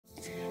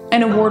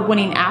an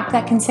award-winning app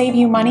that can save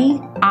you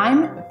money,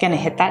 I'm gonna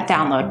hit that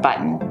download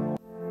button.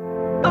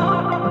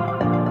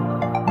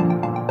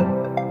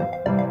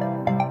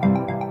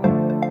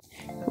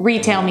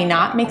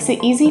 RetailMeNot makes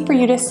it easy for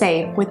you to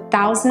save with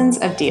thousands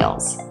of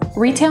deals.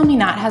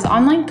 RetailMeNot has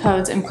online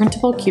codes and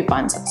printable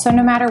coupons, so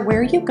no matter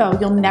where you go,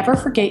 you'll never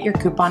forget your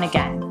coupon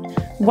again.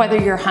 Whether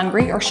you're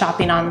hungry or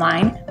shopping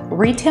online,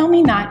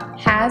 RetailMeNot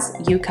has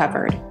you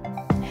covered.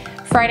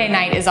 Friday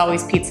night is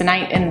always pizza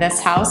night in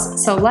this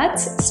house, so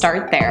let's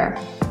start there.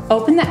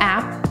 Open the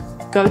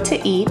app, go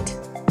to Eat,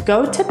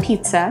 go to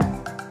Pizza,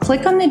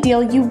 click on the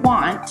deal you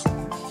want,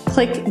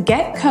 click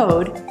Get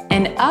Code,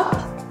 and up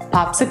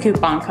pops a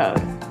coupon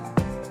code.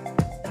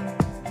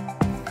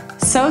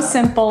 So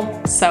simple,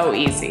 so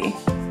easy.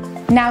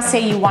 Now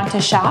say you want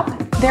to shop,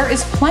 there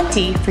is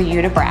plenty for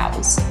you to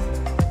browse.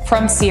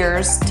 From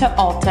Sears to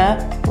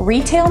Ulta,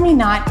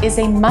 RetailMeNot is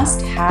a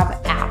must-have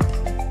app.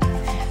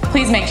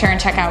 Please make sure and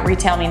check out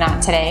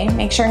RetailMeNot today.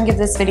 Make sure and give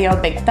this video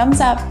a big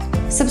thumbs up,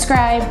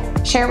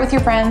 subscribe, share it with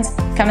your friends,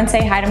 come and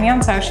say hi to me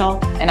on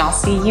social, and I'll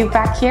see you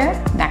back here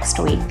next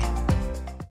week.